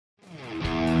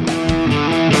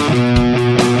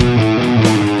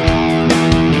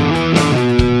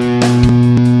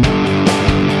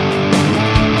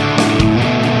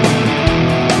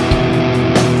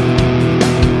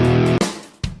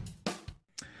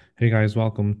Hey guys,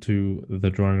 welcome to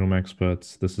the Drawing Room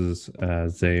Experts. This is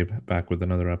Zaib back with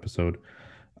another episode.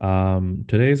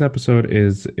 Today's episode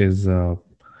is a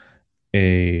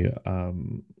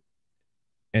an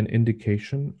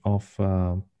indication of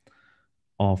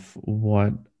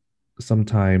what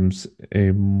sometimes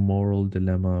a moral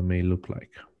dilemma may look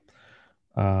like.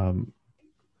 Um,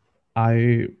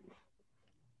 I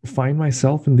find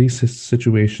myself in these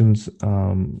situations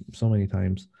so many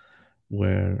times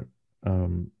where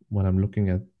when I'm looking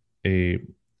at a,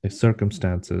 a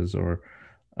circumstances or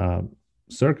uh,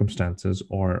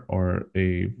 or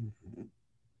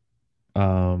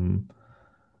um,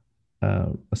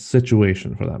 a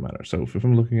situation for that matter. So if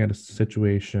I'm looking at a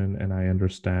situation and I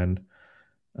understand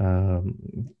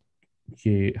um,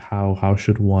 how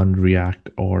should one react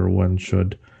or one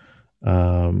should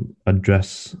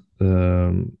address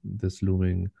this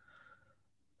looming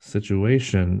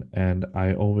situation, and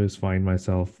I always find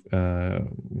myself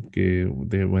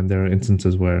when there are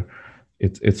instances where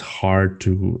it's hard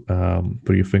to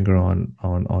put your finger on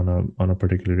a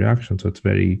particular reaction. So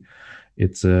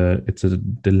it's a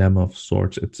dilemma of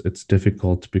sorts. It's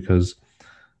difficult because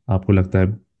आपको लगता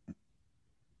है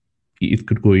it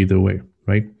could go either way,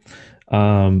 right?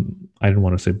 I don't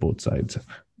want to say both sides.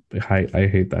 I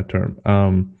hate that term.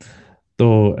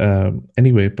 So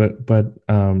anyway,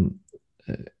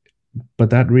 but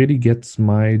that really gets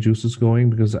my juices going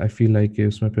because I feel like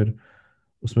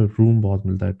उसमें room बहुत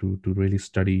मिलता है to really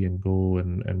study and go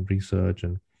and research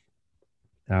and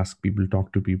ask people,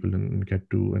 talk to people, and get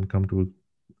to and come to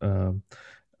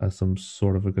some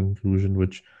sort of a conclusion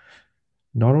which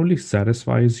not only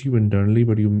satisfies you internally,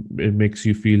 but it makes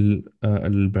you feel a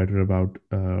little better about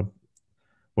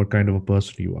what kind of a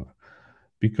person you are.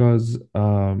 Because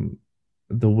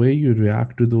the way you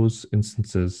react to those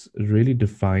instances really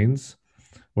defines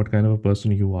what kind of a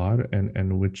person you are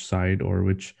and which side or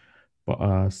which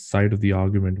side of the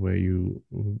argument where you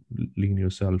lean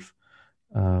yourself.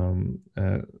 Um,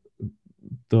 uh,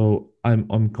 though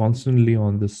I'm constantly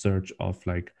on this search of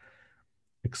like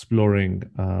exploring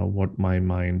where my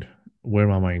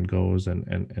mind goes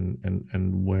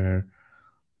and where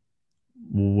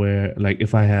like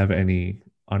if I have any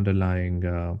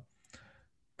underlying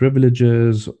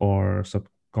privileges or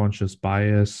subconscious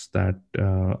bias that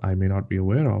I may not be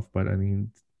aware of. But I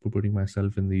mean, putting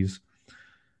myself in these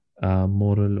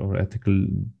moral or ethical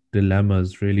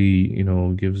dilemmas really,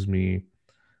 gives me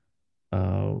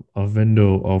a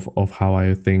window of how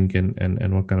I think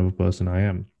and what kind of a person I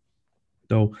am.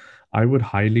 So I would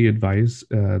highly advise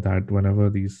that whenever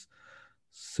these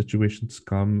situations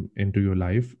come into your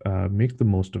life, make the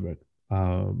most of it.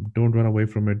 Don't run away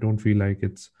from it. Don't feel like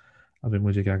it's अबे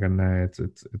मुझे क्या करना है.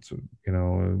 It's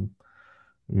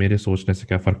मेरे सोचने से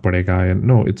क्या फर्क पड़ेगा. And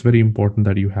no, it's very important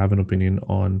that you have an opinion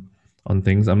on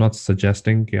things. I'm not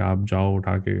suggesting कि आप जाओ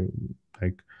उठा के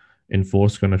like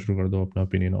enforce करना शुरू कर दो अपना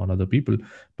opinion on other people,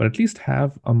 but at least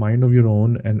have a mind of your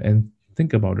own and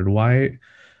think about it. Why?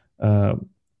 Uh,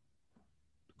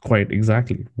 Quite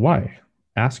exactly. Why?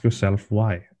 Ask yourself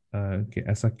why. कि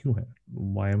ऐसा क्यों है?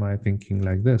 Why am I thinking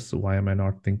like this? Why am I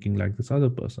not thinking like this other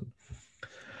person?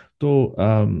 So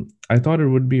I thought it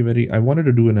would be very. I wanted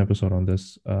to do an episode on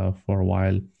this for a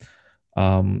while,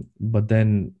 but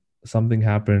then something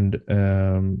happened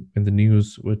in the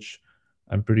news, which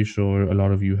I'm pretty sure a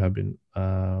lot of you have been,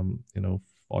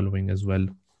 following as well.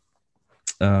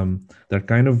 That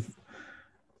kind of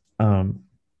um,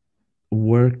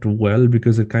 worked well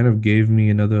because it kind of gave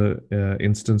me another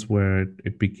instance where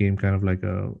it became kind of like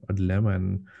a dilemma,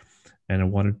 and I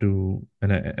wanted to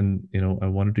I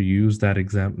wanted to use that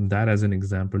as an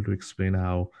example to explain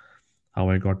how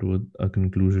I got to a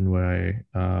conclusion where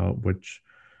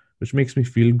which makes me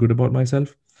feel good about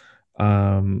myself,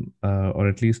 or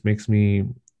at least makes me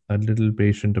a little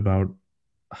patient about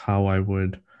how I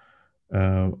would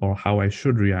or how I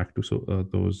should react to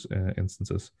those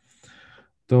instances.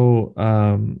 So,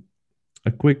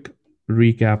 a quick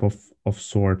recap of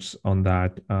sorts on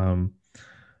that.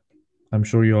 I'm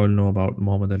sure you all know about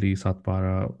Muhammad Ali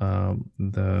Sadpara,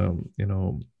 the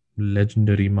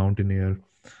legendary mountaineer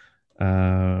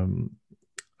um,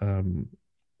 um,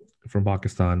 from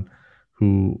Pakistan,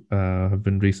 who have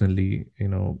been recently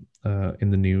in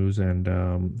the news, and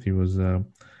he was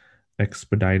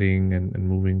expediting and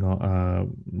moving or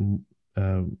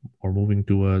moving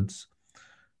towards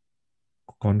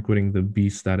conquering the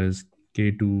beast that is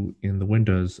K2 in the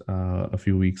winters a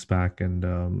few weeks back, and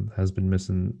has been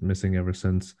missing ever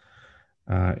since.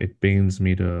 It pains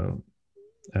me to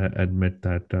admit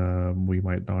that we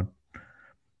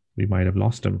might have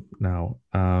lost him now.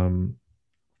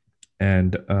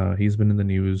 And he's been in the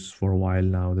news for a while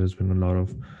now. There's been a lot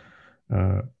of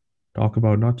uh, talk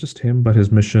about not just him but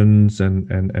his missions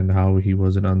and how he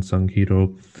was an unsung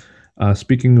hero.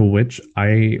 Speaking of which,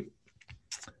 I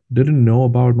didn't know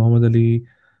about Muhammad Ali,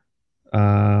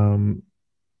 um,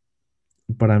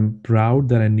 but I'm proud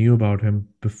that I knew about him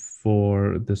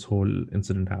before this whole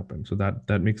incident happened. So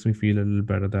that makes me feel a little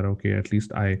better that okay, at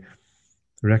least I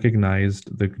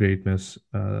recognized the greatness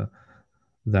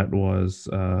that was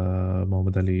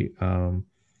Muhammad Ali, um,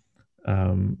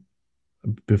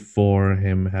 before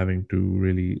him having to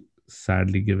really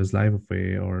sadly give his life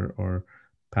away or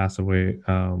pass away,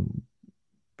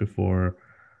 before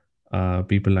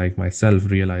people like myself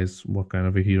realize what kind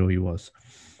of a hero he was.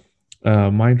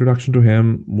 My introduction to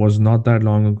him was not that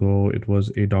long ago. It was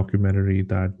a documentary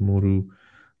that Moru,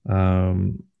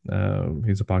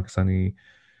 he's a Pakistani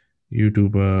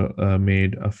YouTuber,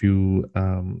 made a few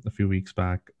weeks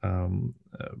back, a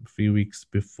few weeks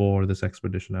before this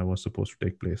expedition I was supposed to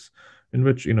take place, in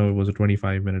which it was a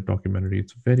 25-minute documentary.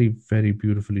 It's very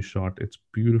beautifully shot. It's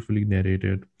beautifully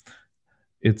narrated.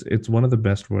 It's one of the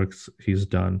best works he's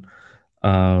done,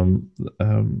 um,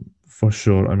 for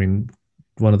sure. I mean,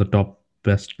 one of the top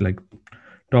best like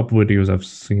top videos I've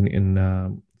seen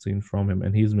seen from him,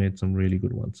 and he's made some really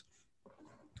good ones.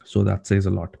 So that says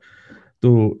a lot.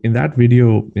 So in that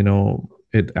video,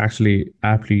 it actually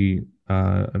aptly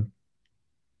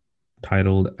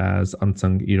titled as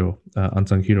Unsung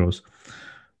Heroes.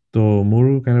 So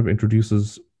Muru kind of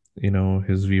introduces,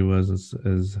 his viewers as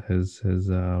his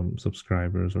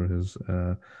subscribers or his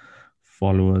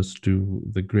followers to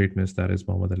the greatness that is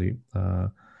Muhammad Ali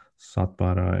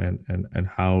Sadpara, and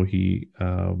how he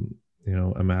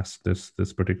amassed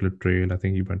this particular trail. I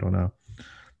think he went on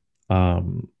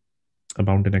a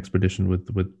mountain expedition with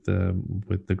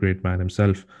the great man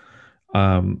himself,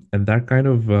 and that kind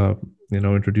of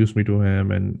introduced me to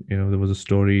him. And there was a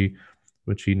story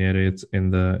which he narrates in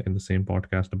the same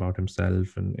podcast about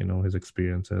himself and his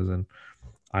experiences, and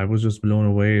I was just blown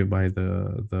away by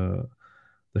the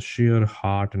sheer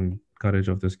heart and courage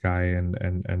of this guy,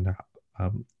 and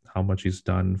how much he's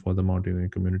done for the mountaineering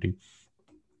community.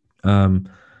 um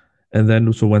and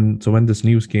then so when this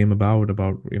news came about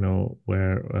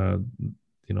where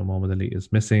Muhammad Ali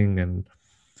is missing,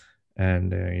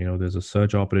 and there's a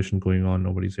search operation going on,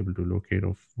 nobody's able to locate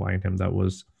or find him. That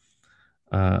was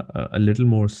a little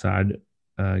more sad,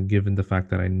 given the fact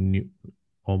that I knew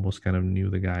almost kind of knew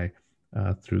the guy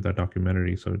through that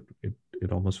documentary. So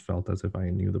it almost felt as if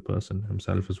I knew the person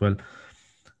himself as well.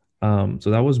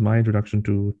 So that was my introduction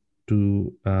to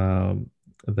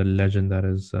the legend that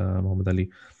is Muhammad Ali.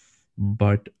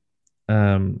 But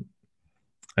um,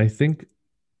 I think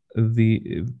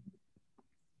the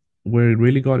where it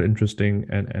really got interesting,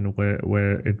 and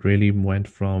where it really went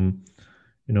from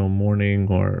mourning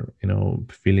or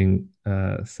feeling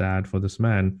sad for this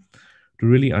man to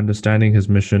really understanding his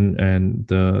mission and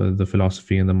the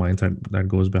philosophy and the mindset that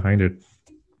goes behind it,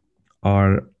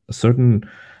 are certain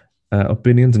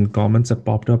opinions and comments that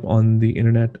popped up on the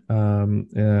internet,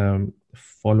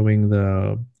 following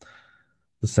the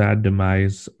sad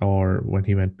demise or when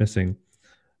he went missing.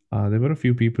 There were a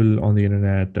few people on the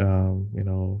internet,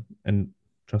 and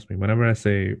trust me, whenever I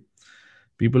say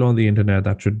people on the internet,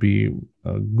 that should be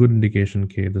a good indication.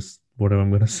 Okay, this whatever I'm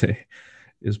going to say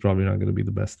is probably not going to be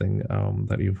the best thing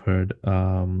that you've heard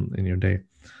in your day.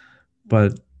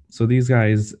 But so these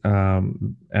guys,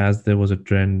 as there was a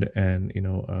trend and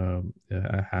a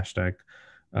hashtag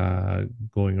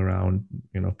going around,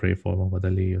 pray for Muhammad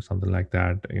Ali or something like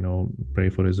that, pray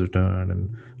for his return,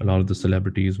 and a lot of the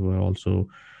celebrities were also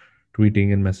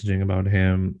tweeting and messaging about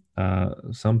him.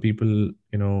 Some people,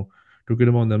 took it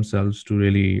upon themselves to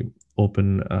really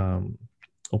open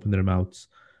their mouths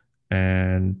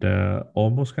and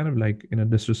almost kind of like in a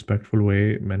disrespectful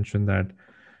way mention that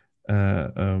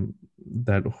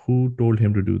who told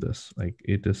him to do this. Like,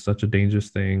 it is such a dangerous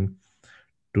thing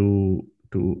to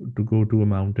go to a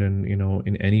mountain,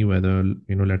 in any weather,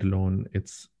 let alone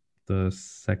it's the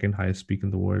second highest peak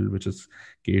in the world, which is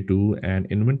K2, and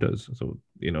in winters. So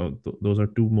those are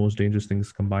two most dangerous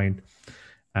things combined.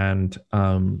 And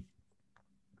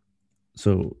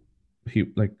so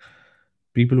he like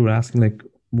people were asking, like,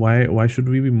 why should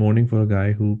we be mourning for a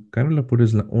guy who kind of like put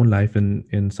his own life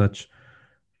in such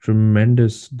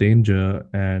tremendous danger,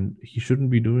 and he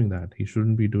shouldn't be doing that. He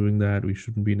shouldn't be doing that. We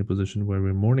shouldn't be in a position where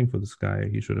we're mourning for this guy.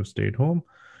 He should have stayed home.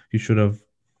 He should have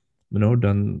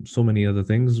done so many other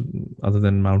things other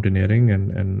than mountaineering.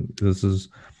 And this is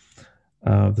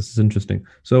interesting.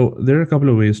 So there are a couple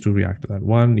of ways to react to that.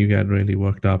 One, you get really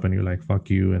worked up and you're like, fuck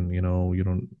you, and you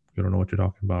don't know what you're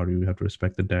talking about. You have to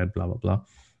respect the dead, blah blah blah,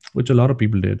 which a lot of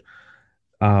people did.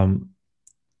 um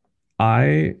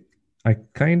I I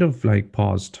kind of like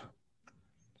paused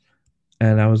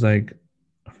and I was like,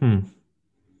 hmm,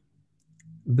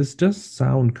 this does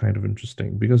sound kind of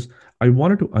interesting because I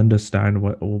wanted to understand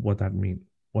what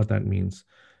that means.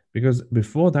 Because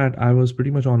before that, I was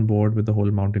pretty much on board with the whole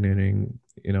mountaineering,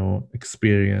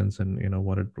 experience and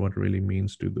what it really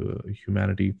means to the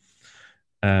humanity.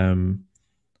 Um,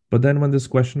 but then when this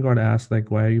question got asked,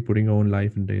 like, why are you putting your own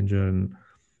life in danger? And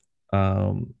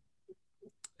um,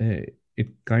 it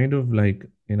kind of like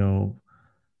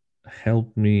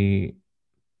helped me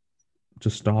to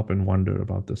stop and wonder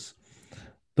about this.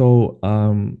 Though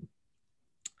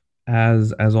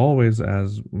as always,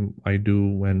 as I do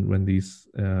when these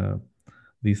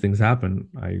things happen,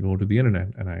 I go to the internet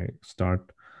and I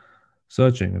start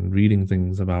searching and reading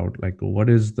things about like what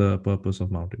is the purpose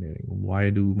of mountaineering, why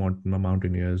do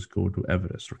mountaineers go to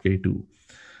Everest or K2,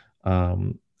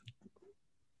 um,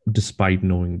 despite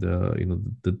knowing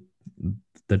the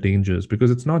dangers,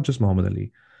 because it's not just Muhammad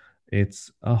Ali.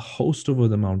 It's a host of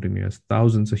other mountaineers,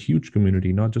 thousands, a huge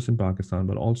community, not just in Pakistan,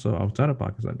 but also outside of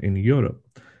Pakistan, in Europe,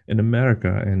 in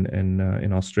America, and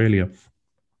in Australia.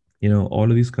 All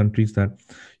of these countries that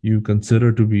you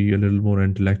consider to be a little more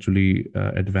intellectually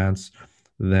advanced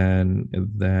than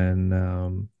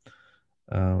the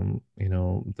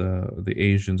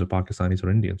Asians or Pakistanis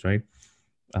or Indians, right?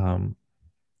 Um,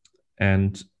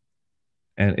 and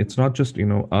and it's not just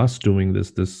us doing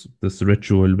this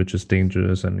ritual which is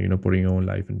dangerous and putting your own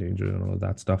life in danger and all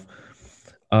that stuff.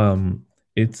 um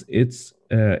it's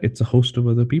a host of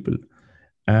other people,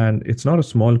 and it's not a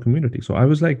small community. So I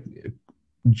was like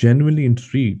genuinely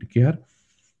intrigued. Yeah,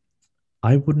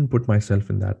 I wouldn't put myself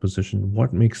in that position.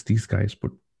 What makes these guys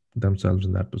put themselves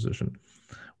in that position?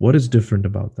 What is different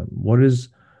about them?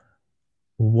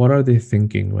 What are they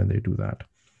thinking when they do that?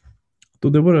 So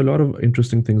there were a lot of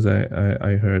interesting things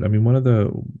I heard. I mean, one of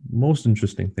the most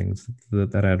interesting things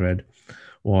that I read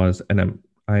was, and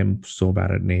I'm so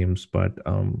bad at names, but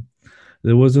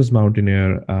there was this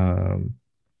mountaineer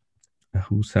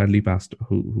who sadly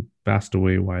who passed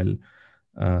away while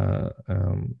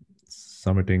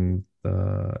summiting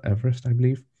the Everest, I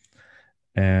believe,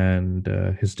 and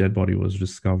his dead body was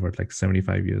discovered like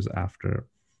 75 years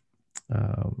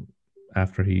um,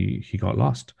 after he got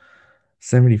lost.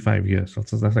 75 years.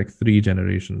 So that's like three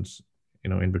generations,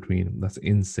 in between. That's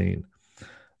insane.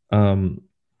 Um,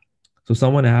 so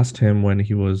someone asked him when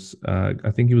he was,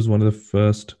 I think he was one of the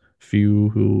first few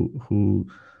who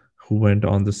went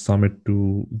on the summit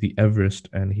to the Everest,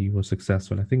 and he was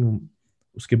successful. I think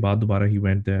uske baad dobara he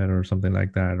went there or something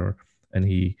like that, or and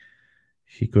he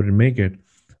couldn't make it.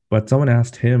 But someone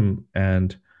asked him,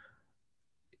 and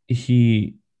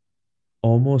he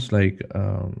almost like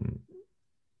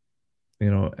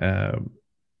you know uh,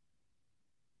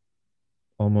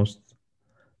 almost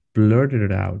blurted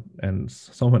it out, and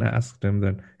someone asked him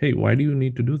that, hey, why do you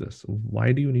need to do this?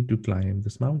 Why do you need to climb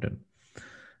this mountain?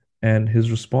 And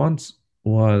his response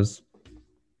was,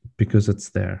 because it's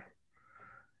there.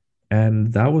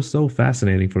 And that was so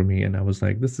fascinating for me, and I was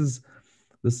like, this is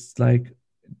like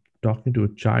talking to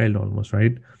a child almost,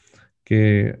 right?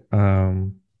 Okay,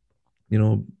 you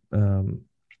know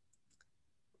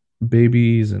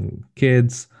babies and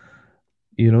kids,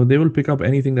 they will pick up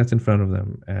anything that's in front of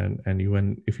them. And you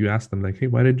when if you ask them like, hey,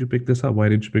 why did you pick this up? Why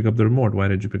did you pick up the remote? Why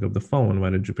did you pick up the phone? Why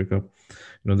did you pick up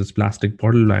this plastic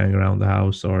bottle lying around the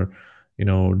house, or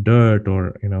dirt,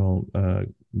 or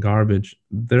garbage?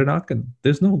 They're not gonna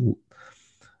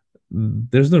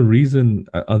there's no reason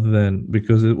other than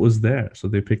because it was there, so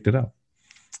they picked it up.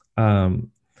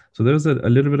 Um, so there was a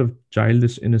little bit of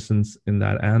childish innocence in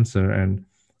that answer, and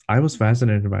I was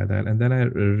fascinated by that. And then I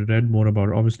read more about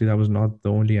it. Obviously, that was not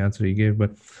the only answer he gave,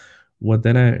 but what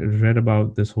then I read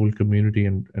about this whole community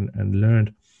and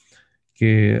learned,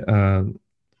 okay,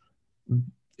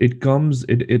 it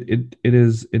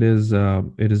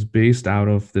is based out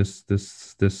of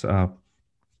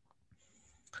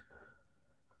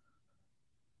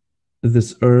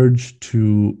this urge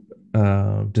to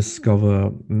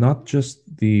discover not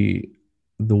just the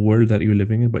world that you're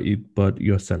living in, but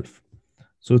yourself.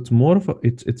 So it's more of a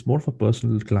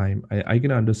personal climb. I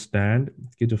can understand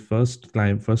कि जो first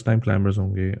time climbers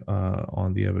होंगे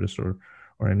on the Everest or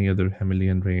any other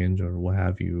Himalayan range or what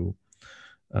have you,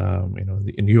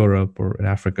 in Europe or in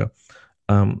Africa.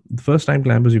 The first time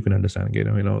climbers, you can understand,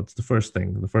 it's the first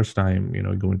thing, the first time,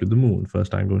 going to the moon,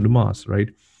 first time going to Mars, right?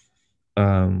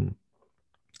 Um,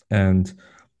 and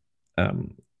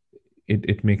um,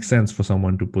 it makes sense for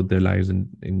someone to put their lives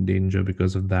in danger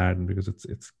because of that, and because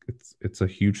it's a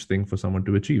huge thing for someone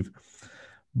to achieve.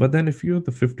 But then if you're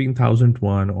the 15,000th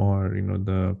one, or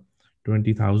the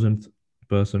 20,000th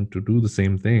person to do the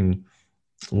same thing,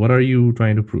 what are you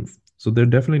trying to prove? So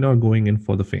they're definitely not going in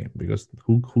for the fame, because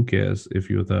who cares if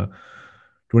you're the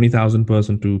 20,000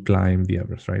 person to climb the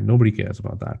Everest, right? Nobody cares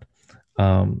about that.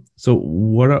 So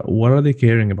what are they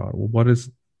caring about? What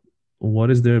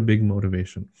is their big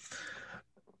motivation?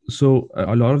 So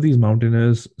a lot of these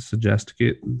mountaineers suggest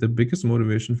the biggest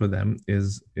motivation for them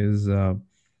is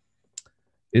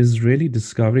really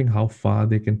discovering how far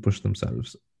they can push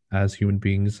themselves as human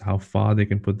beings, how far they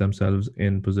can put themselves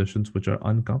in positions which are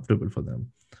uncomfortable for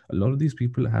them. A lot of these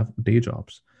people have day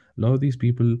jobs. A lot of these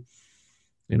people,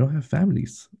 have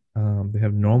families. They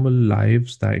have normal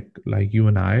lives like you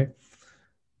and I,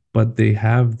 but they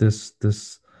have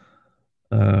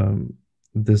um,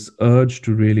 this urge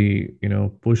to really,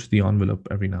 push the envelope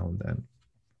every now and then.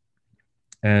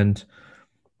 And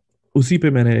उसी पे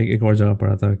मैंने एक और जगह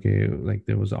पढ़ा था कि like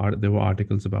there were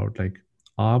articles about like,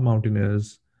 are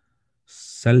mountaineers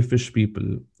selfish people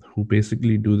who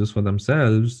basically do this for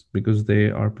themselves because they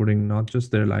are putting not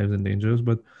just their lives in dangers,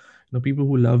 but people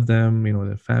who love them,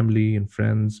 their family and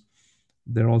friends,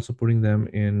 they're also putting them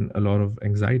in a lot of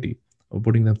anxiety, or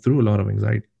putting them through a lot of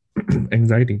anxiety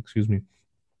anxiety, excuse me.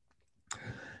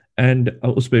 And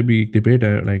us पे भी debate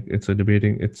है, like it's a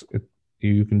debating,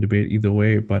 you can debate either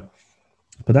way, but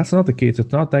that's not the case.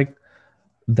 It's not like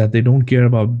that they don't care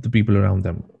about the people around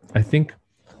them. I think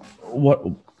what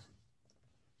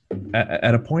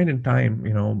at a point in time,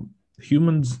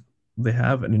 humans, they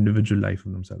have an individual life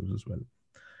of themselves as well.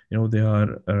 They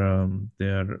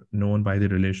are known by their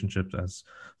relationships as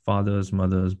fathers,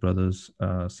 mothers, brothers,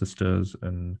 sisters,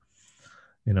 and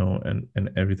and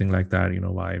everything like that.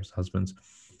 Wives, husbands.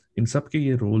 In सबके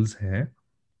ये roles हैं,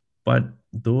 but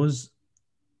those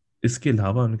इसके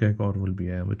अलावा उनका एक और role भी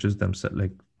है, which is themselves,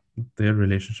 like their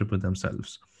relationship with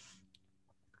themselves.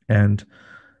 And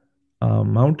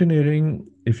mountaineering,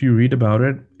 if you read about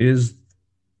it,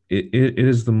 it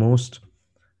is the most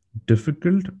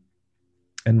difficult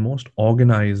and most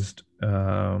organized,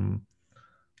 I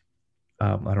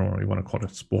don't know, you want to call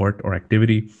it sport or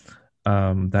activity,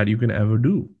 that you can ever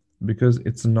do, because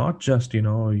it's not just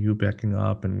you backing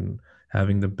up and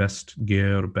having the best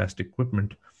gear, best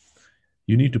equipment.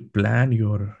 You need to plan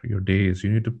your days,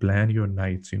 you need to plan your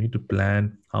nights, you need to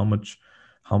plan how much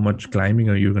climbing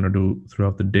are you going to do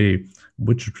throughout the day,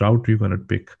 which route you're going to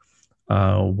pick,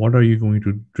 what are you going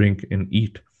to drink and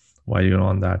eat while you're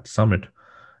on that summit,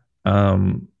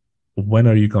 um, when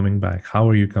are you coming back, how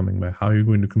are you coming back, how are you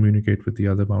going to communicate with the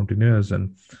other mountaineers,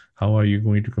 and how are you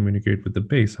going to communicate with the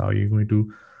base, how are you going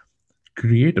to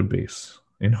create a base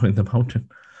in the mountain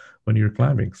when you're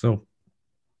climbing. So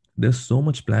there's so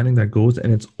much planning that goes,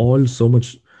 and it's all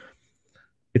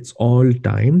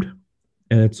timed,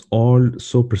 and it's all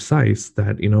so precise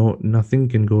that nothing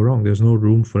can go wrong. There's no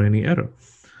room for any error.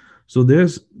 So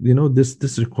there's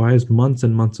this requires months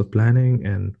and months of planning,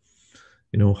 and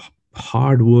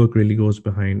hard work really goes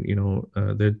behind.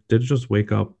 They just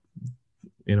wake up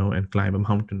and climb a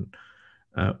mountain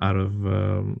out of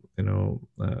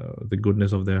the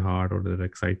goodness of their heart or their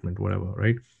excitement, whatever,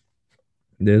 right?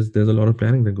 There's a lot of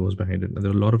planning that goes behind it, and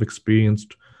there are a lot of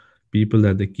experienced people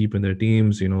that they keep in their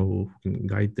teams, who can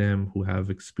guide them, who have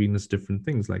experienced different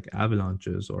things like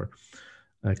avalanches or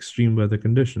extreme weather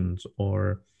conditions,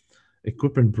 or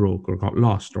equipment broke or got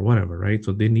lost or whatever, right?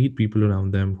 So they need people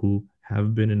around them who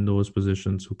have been in those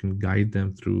positions, who can guide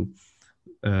them through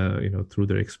through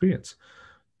their experience.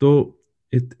 So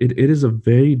it is a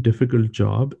very difficult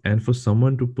job, and for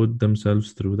someone to put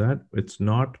themselves through that, it's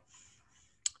not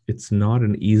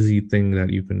an easy thing that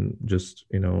you can just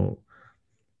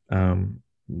um,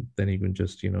 then you can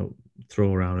just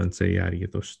throw around and say, yeah,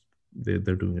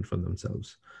 they're doing it for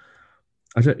themselves.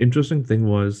 अच्छा, interesting thing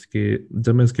was कि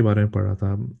जब मैं इसके बारे में पढ़ा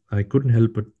था, I couldn't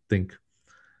help but think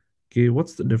कि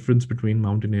what's the difference between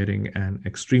mountaineering and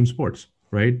extreme sports,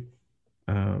 right?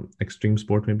 Extreme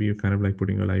sport, maybe you're kind of like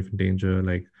putting your life in danger,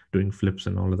 like doing flips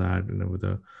and all of that, with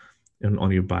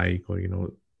on your bike, or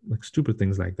like stupid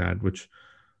things like that, which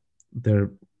they're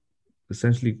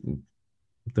essentially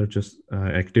they're just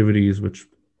activities which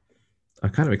are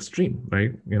kind of extreme,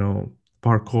 right?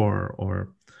 Parkour, or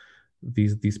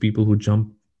these people who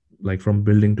jump like from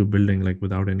building to building, like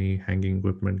without any hanging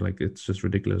equipment. Like it's just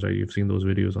ridiculous, right? You've seen those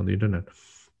videos on the internet,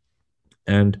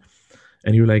 and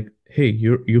you're like, hey,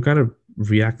 you kind of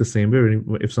react the same way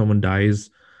if someone dies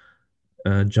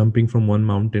jumping from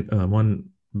one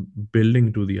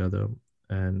building to the other,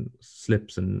 and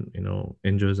slips and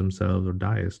injures themselves or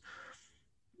dies.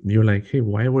 You're like, hey,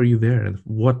 why were you there, and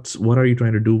what are you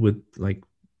trying to do with, like,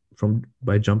 from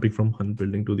by jumping from one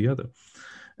building to the other?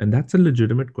 And that's a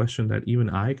legitimate question that even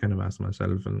I kind of ask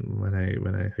myself. And when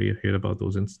I hear about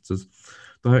those instances,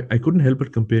 so I couldn't help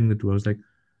but comparing the two. I was like,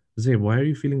 Zay, why are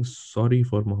you feeling sorry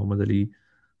for Muhammad Ali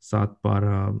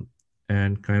Sadpara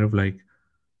and kind of like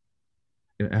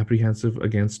apprehensive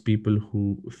against people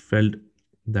who felt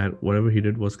that whatever he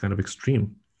did was kind of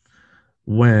extreme,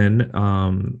 when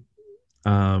um,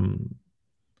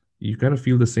 you kind of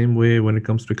feel the same way when it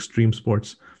comes to extreme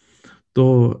sports.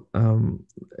 So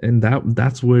and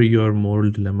that's where your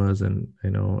moral dilemmas and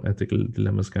ethical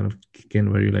dilemmas kind of kick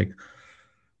in, where you're like,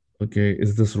 okay,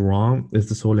 is this wrong? Is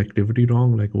this whole activity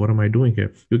wrong? Like, what am I doing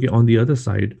here? Okay, on the other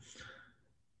side,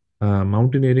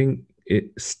 mountaineering,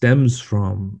 it stems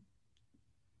from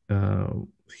uh,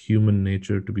 human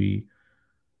nature to be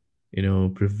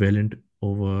prevalent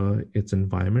over its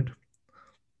environment.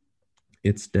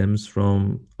 It stems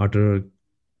from utter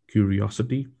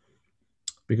curiosity,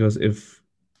 because if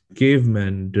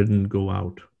cavemen didn't go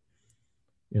out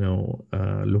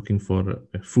looking for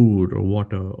food or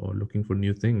water or looking for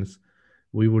new things,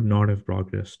 we would not have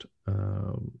progressed.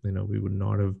 We would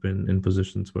not have been in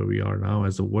positions where we are now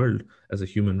as a world, as a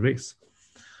human race.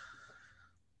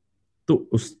 तो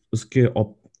उसके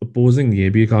opposing ये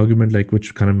भी एक argument, like,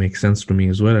 which kind of makes sense to me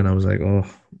as well, and I was like, oh,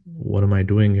 what am I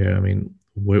doing here? I mean,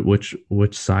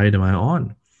 which side am I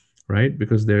on, right?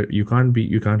 Because there, you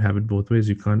can't have it both ways.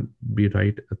 You can't be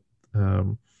right.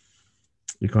 Um,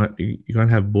 you can't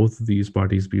have both of these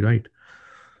parties be right.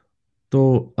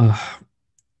 So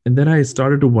and then I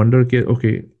started to wonder,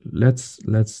 okay, let's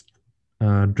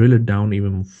drill it down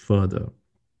even further.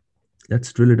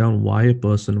 Let's drill it down. Why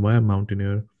a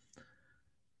mountaineer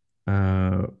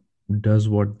uh, does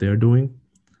what they're doing,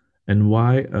 and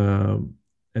why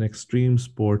an extreme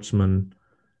sportsman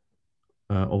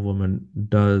or woman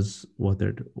does what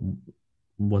they're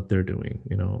doing,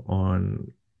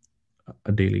 on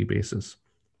a daily basis.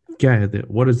 क्या है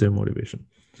what is their motivation?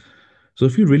 So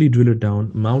if you really drill it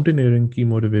down, mountaineering key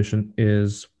motivation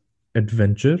is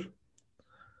adventure,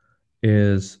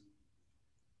 is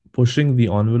pushing the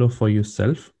envelope for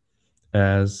yourself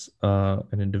as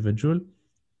an individual,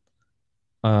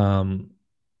 um,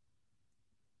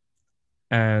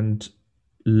 and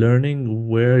learning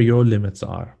where your limits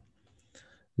are,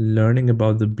 learning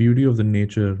about the beauty of the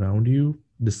nature around you,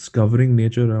 discovering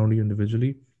nature around you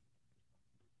individually.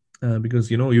 Because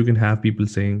you can have people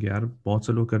saying, यार बहुत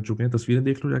से लोग कर चुके हैं, तस्वीरें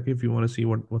देख लो जाके, if you want to see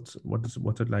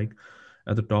what's it like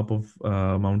at the top of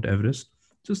Mount Everest.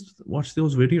 Just watch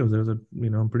those videos. There's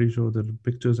I'm pretty sure there are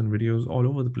pictures and videos all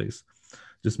over the place.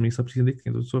 Just me सब चीजें देखते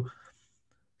हैं.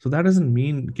 So that doesn't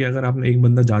mean कि अगर आपने एक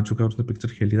बंदा जा चुका है उसने पिक्चर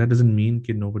खेल ली, that doesn't mean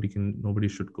कि nobody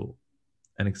should go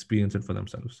and experience it for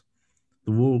themselves.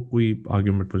 तो वो कोई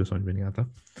argument मुझे समझ में नहीं आता.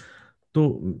 तो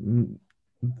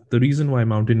the reason why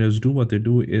mountaineers do what they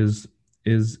do is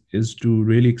to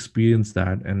really experience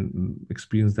that, and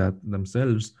experience that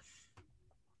themselves,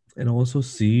 and also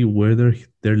see where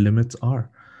their limits are.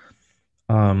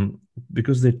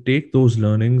 Because they take those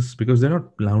learnings, because they're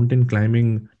not mountain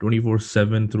climbing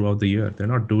 24/7 throughout the year.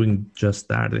 They're not doing just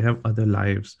that. They have other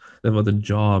lives, they have other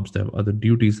jobs, they have other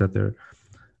duties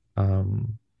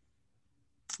um,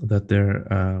 that they're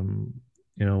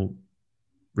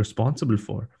responsible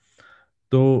for.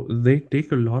 So they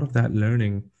take a lot of that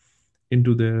learning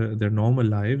into their normal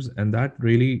lives, and that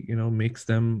really makes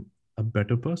them a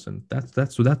better person.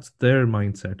 That's their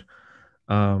mindset.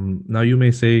 Now you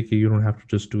may say कि you don't have to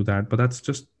just do that, but that's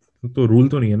just, तो rule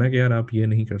तो नहीं है ना कि यार आप ये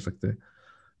नहीं कर सकते.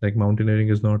 Like, mountaineering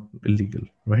is not illegal,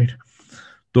 right?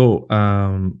 So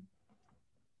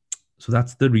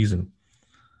that's the reason.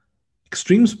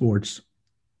 Extreme sports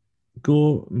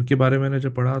को के बारे में मैंने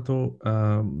जब पढ़ा, तो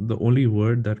the only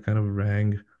word that kind of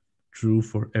rang true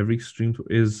for every extreme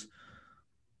is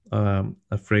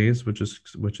a phrase which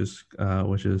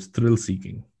is thrill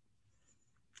seeking,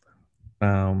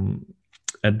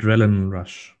 adrenaline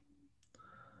rush.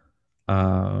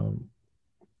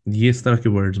 ये इस तरह के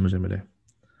words मुझे मिले.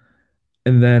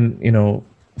 And then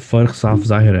फर्क साफ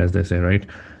जाहिर है, as they say, right?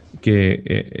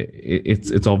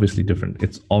 It's obviously different.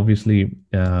 It's obviously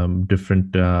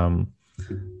different to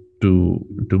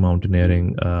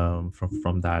mountaineering,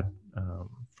 from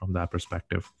that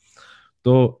perspective.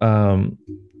 So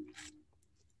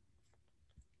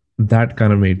that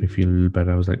kind of made me feel a little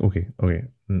better. I was like, okay,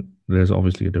 there's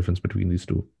obviously a difference between these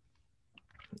two.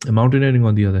 Mountaineering,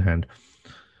 on the other hand,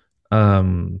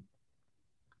 um,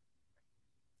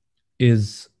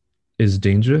 is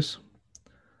dangerous.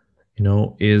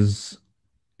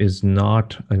 Is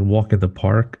not a walk in the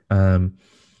park.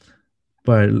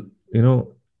 But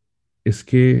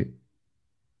इसके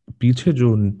पीछे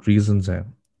जो reasons हैं,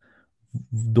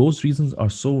 those reasons are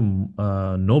so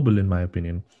noble, in my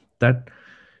opinion, that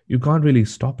you can't really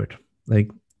stop it.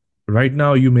 Like right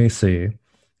now, you may say,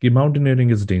 "Okay, mountaineering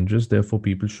is dangerous, therefore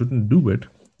people shouldn't do it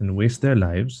and waste their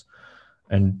lives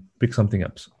and pick something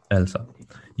else up."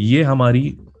 ये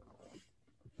हमारी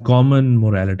common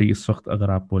morality इस वक्त, अगर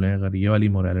आप बोलें, अगर ये वाली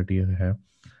मोरालिटी है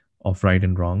ऑफ राइट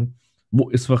एंड रॉन्ग, वो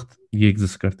इस वक्त ये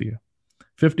एग्जिस्ट करती है.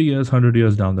 50 years, 100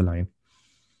 years down the line,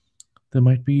 there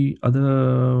might be other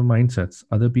mindsets,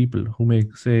 other people who may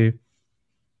say,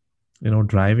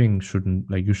 driving shouldn't,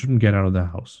 like, you shouldn't get out of the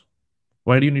house.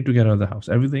 Why do you need to get out of the house?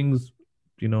 Everything's,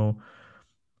 you know,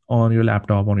 on your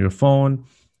laptop, on your phone.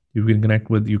 You can connect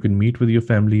with, you can meet with your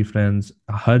family, friends.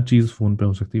 हर चीज phone पे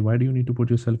हो सकती है. Why do you need to put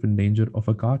yourself in danger of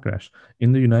a car crash?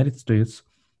 In the United States,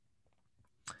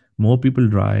 more people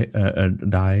die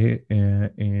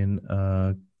in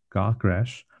a car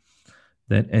crash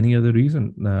than any other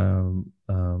reason.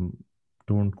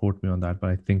 Don't quote me on that, but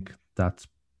I think that's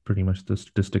pretty much the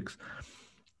statistics.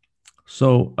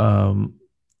 So,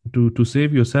 to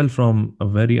save yourself from a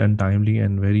very untimely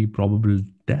and very probable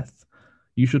death,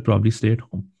 you should probably stay at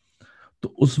home. तो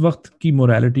उस वक्त की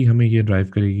morality हमें ये drive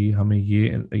करेगी, हमें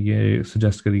ये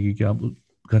suggest करेगी कि आप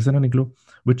घर से ना निकलो,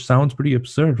 which sounds pretty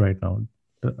absurd right now.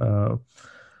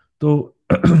 तो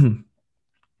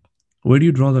where do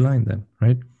you draw the line then,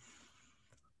 right?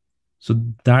 So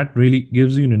that really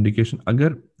gives you an indication.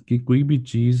 अगर कि कोई भी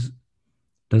चीज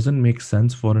doesn't make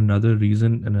sense for another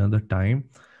reason, another time,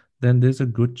 then there's a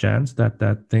good chance that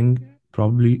that thing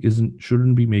probably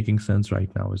shouldn't be making sense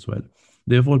right now as well.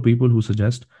 Therefore, people who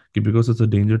suggest that because it's a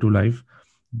danger to life,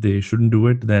 they shouldn't do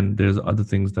it, then there's other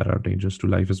things that are dangerous to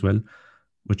life as well,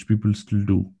 which people still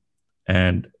do.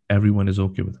 And everyone is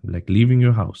okay with them, like leaving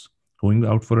your house, going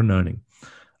out for an earning.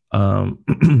 Um,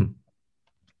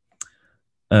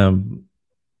 um,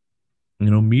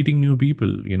 meeting new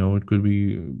people, it could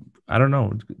be, I don't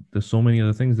know, there's so many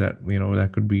other things that, that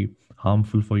could be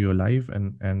harmful for your life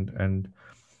and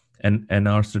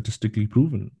are statistically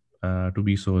proven to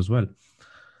be so as well.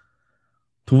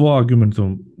 तो वो argument,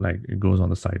 so like it goes on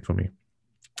the side for me.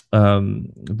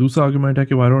 दूसरा argument है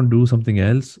कि why don't do something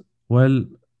else? Well,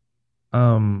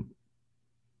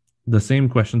 the same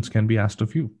questions can be asked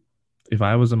of you. If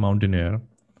I was a mountaineer,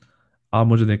 आप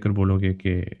मुझे देखकर बोलोगे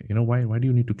कि why do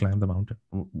you need to climb the mountain?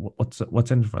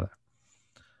 What's in it for that?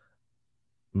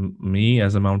 Me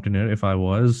as a mountaineer, if I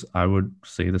would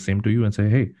say the same to you and say,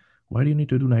 hey, why do you need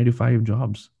to do 95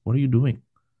 jobs? What are you doing?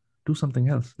 Do something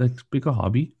else. Like pick a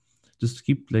hobby. Just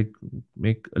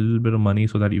make a little bit of money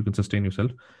so that you can sustain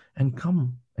yourself and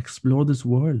come explore this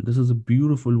world. This is a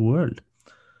beautiful world.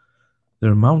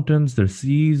 There are mountains, there are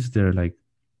seas, there are like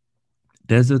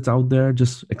deserts out there.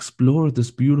 Just explore this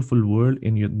beautiful world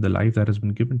in the life that has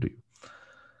been given to you.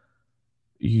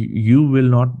 You will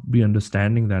not be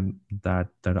understanding that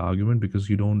argument because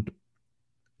you don't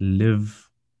live,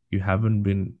 you haven't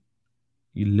been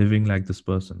living like this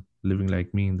person, living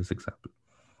like me in this example.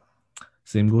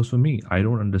 Same goes for me. I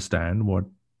wouldn't understand what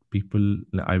people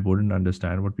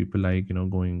like,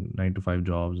 going 9 to 5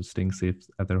 jobs and staying safe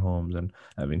at their homes and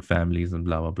having families and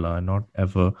blah blah blah, and not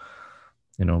ever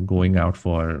going out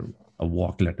for a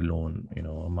walk, let alone a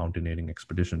mountaineering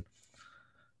expedition.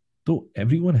 So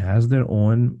everyone has their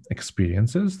own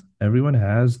experiences, everyone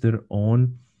has their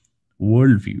own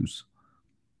worldviews.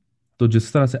 तो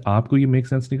जिस तरह से आपको ये make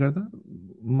sense नहीं करता,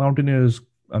 mountaineers,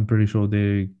 I'm pretty sure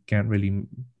they can't really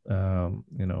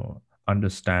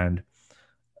understand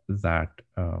that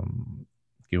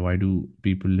okay, why do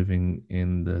people living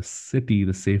in the city,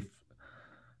 the safe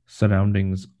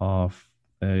surroundings of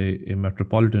a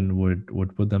metropolitan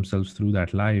would put themselves through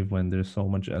that life when there's so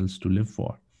much else to live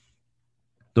for.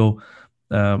 So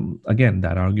again,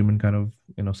 that argument kind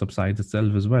of subsides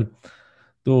itself as well.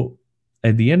 So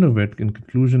at the end of it, in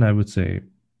conclusion, I would say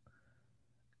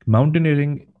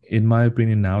mountaineering, in my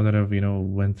opinion, now that I've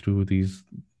went through this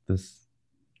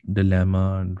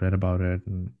dilemma and read about it,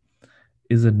 and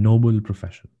is a noble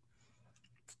profession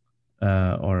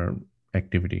or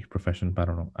activity. Profession, I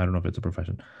don't know if it's a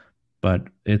profession, but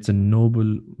it's a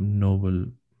noble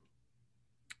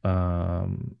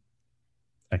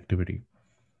activity.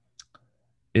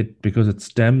 Because it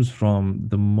stems from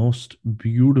the most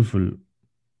beautiful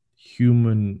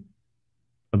human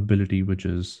ability, which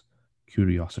is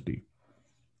curiosity.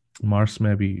 Mars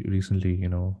में भी recently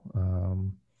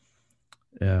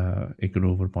एक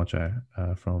rover पहुंचा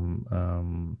है from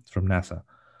NASA.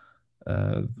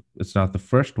 It's not the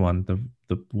first one.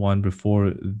 The one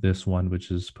before this one, which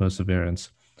is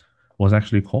Perseverance, was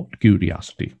actually called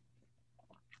Curiosity.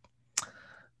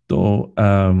 So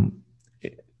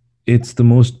it's the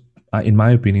most, in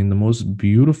my opinion, the most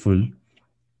beautiful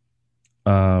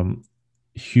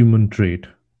human trait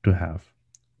to have,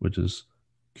 which is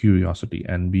curiosity.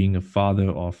 And being a father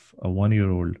of a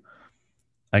 1-year-old,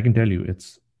 I can tell you,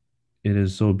 it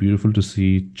is so beautiful to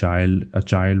see a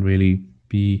child really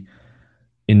be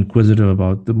inquisitive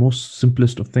about the most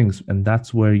simplest of things, and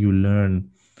that's where you learn.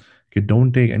 Okay,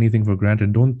 don't take anything for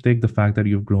granted. Don't take the fact that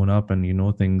you've grown up and you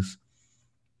know things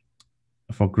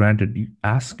for granted. You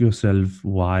ask yourself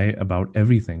why about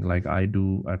everything, like I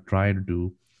do. I try to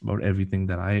do about everything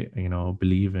that I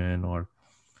believe in or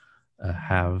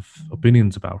have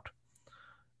opinions about.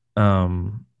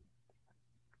 Um,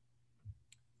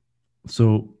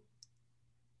 so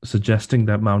suggesting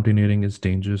that mountaineering is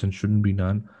dangerous and shouldn't be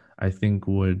done, I think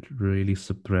would really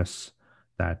suppress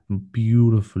that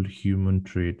beautiful human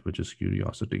trait, which is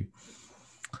curiosity.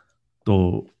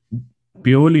 So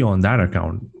purely on that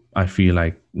account, I feel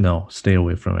like no, stay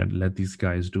away from it. Let these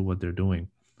guys do what they're doing.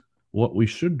 What we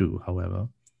should do, however,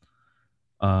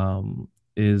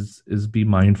 is be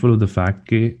mindful of the fact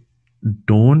that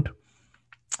don't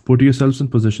put yourselves in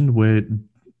position where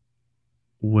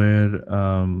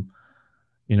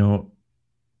you know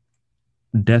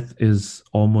death is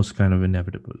almost kind of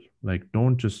inevitable. Like,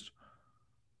 don't just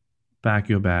pack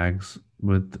your bags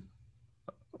with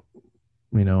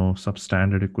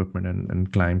substandard equipment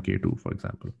and climb K2, for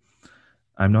example.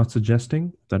 I'm not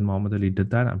suggesting that Muhammad Ali did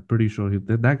that. I'm pretty sure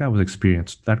that guy was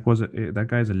experienced. That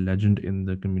guy is a legend in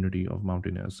the community of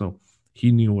mountaineers. So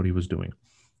he knew what he was doing.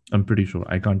 I'm pretty sure.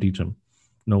 I can't teach him.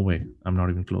 No way. I'm not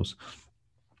even close.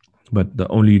 But the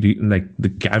only like the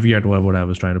caveat what I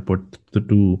was trying to put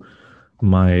to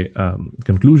my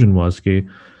conclusion was, okay,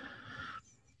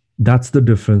 that's the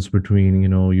difference between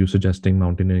you suggesting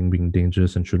mountaineering being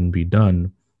dangerous and shouldn't be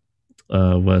done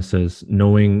versus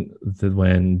knowing that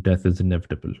when death is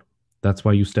inevitable. That's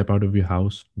why you step out of your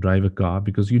house, drive a car,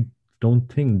 because you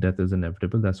don't think death is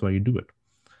inevitable. That's why you do it.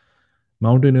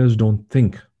 Mountaineers don't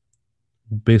think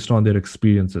based on their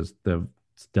experiences. They've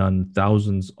done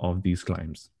thousands of these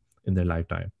climbs in their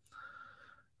lifetime.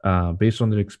 Based on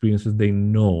their experiences, they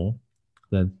know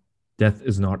that death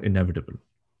is not inevitable.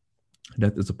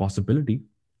 Death is a possibility,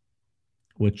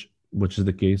 which is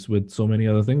the case with so many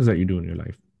other things that you do in your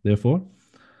life. Therefore,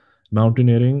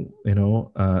 mountaineering,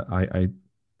 I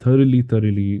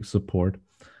thoroughly support.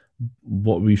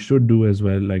 What we should do as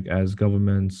well, like as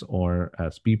governments or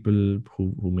as people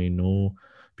who may know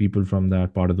people from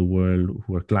that part of the world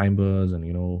who are climbers and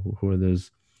who are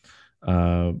those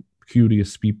uh,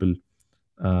 curious people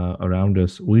around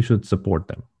us, we should support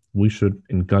them. We should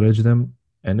encourage them,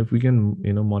 and if we can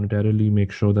monetarily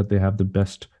make sure that they have the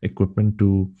best equipment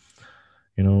to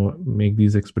make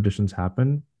these expeditions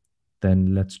happen,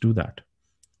 then let's do that,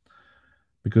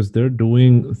 because they're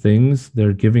doing things,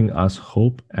 they're giving us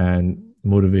hope and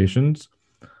motivations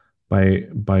by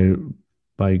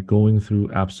by going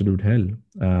through absolute hell,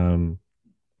 um,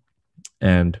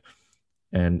 and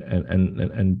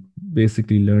and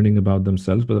basically learning about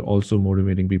themselves, but also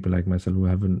motivating people like myself who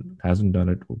hasn't done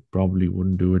it, who probably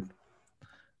wouldn't do it,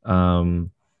 um,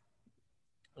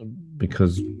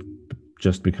 because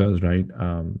just because, right?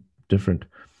 Different.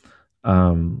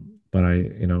 But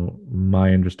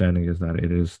my understanding is that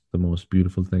it is the most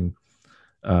beautiful thing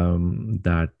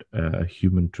that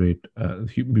human trait,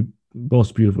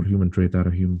 most beautiful human trait that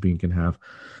a human being can have,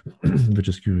 which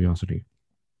is curiosity.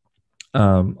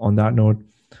 On that note,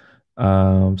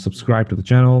 subscribe to the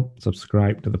channel,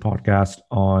 subscribe to the podcast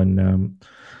on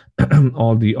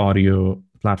all the audio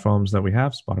platforms that we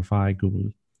have: Spotify,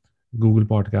 Google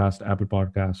Podcast, Apple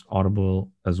Podcast,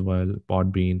 Audible as well,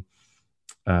 Podbean,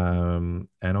 and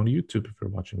on YouTube if you're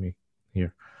watching me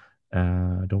here.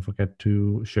 Don't forget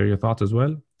to share your thoughts as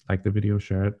well. Like the video,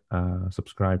 share it,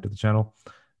 subscribe to the channel,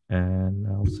 and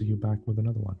I'll see you back with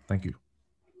another one. Thank you.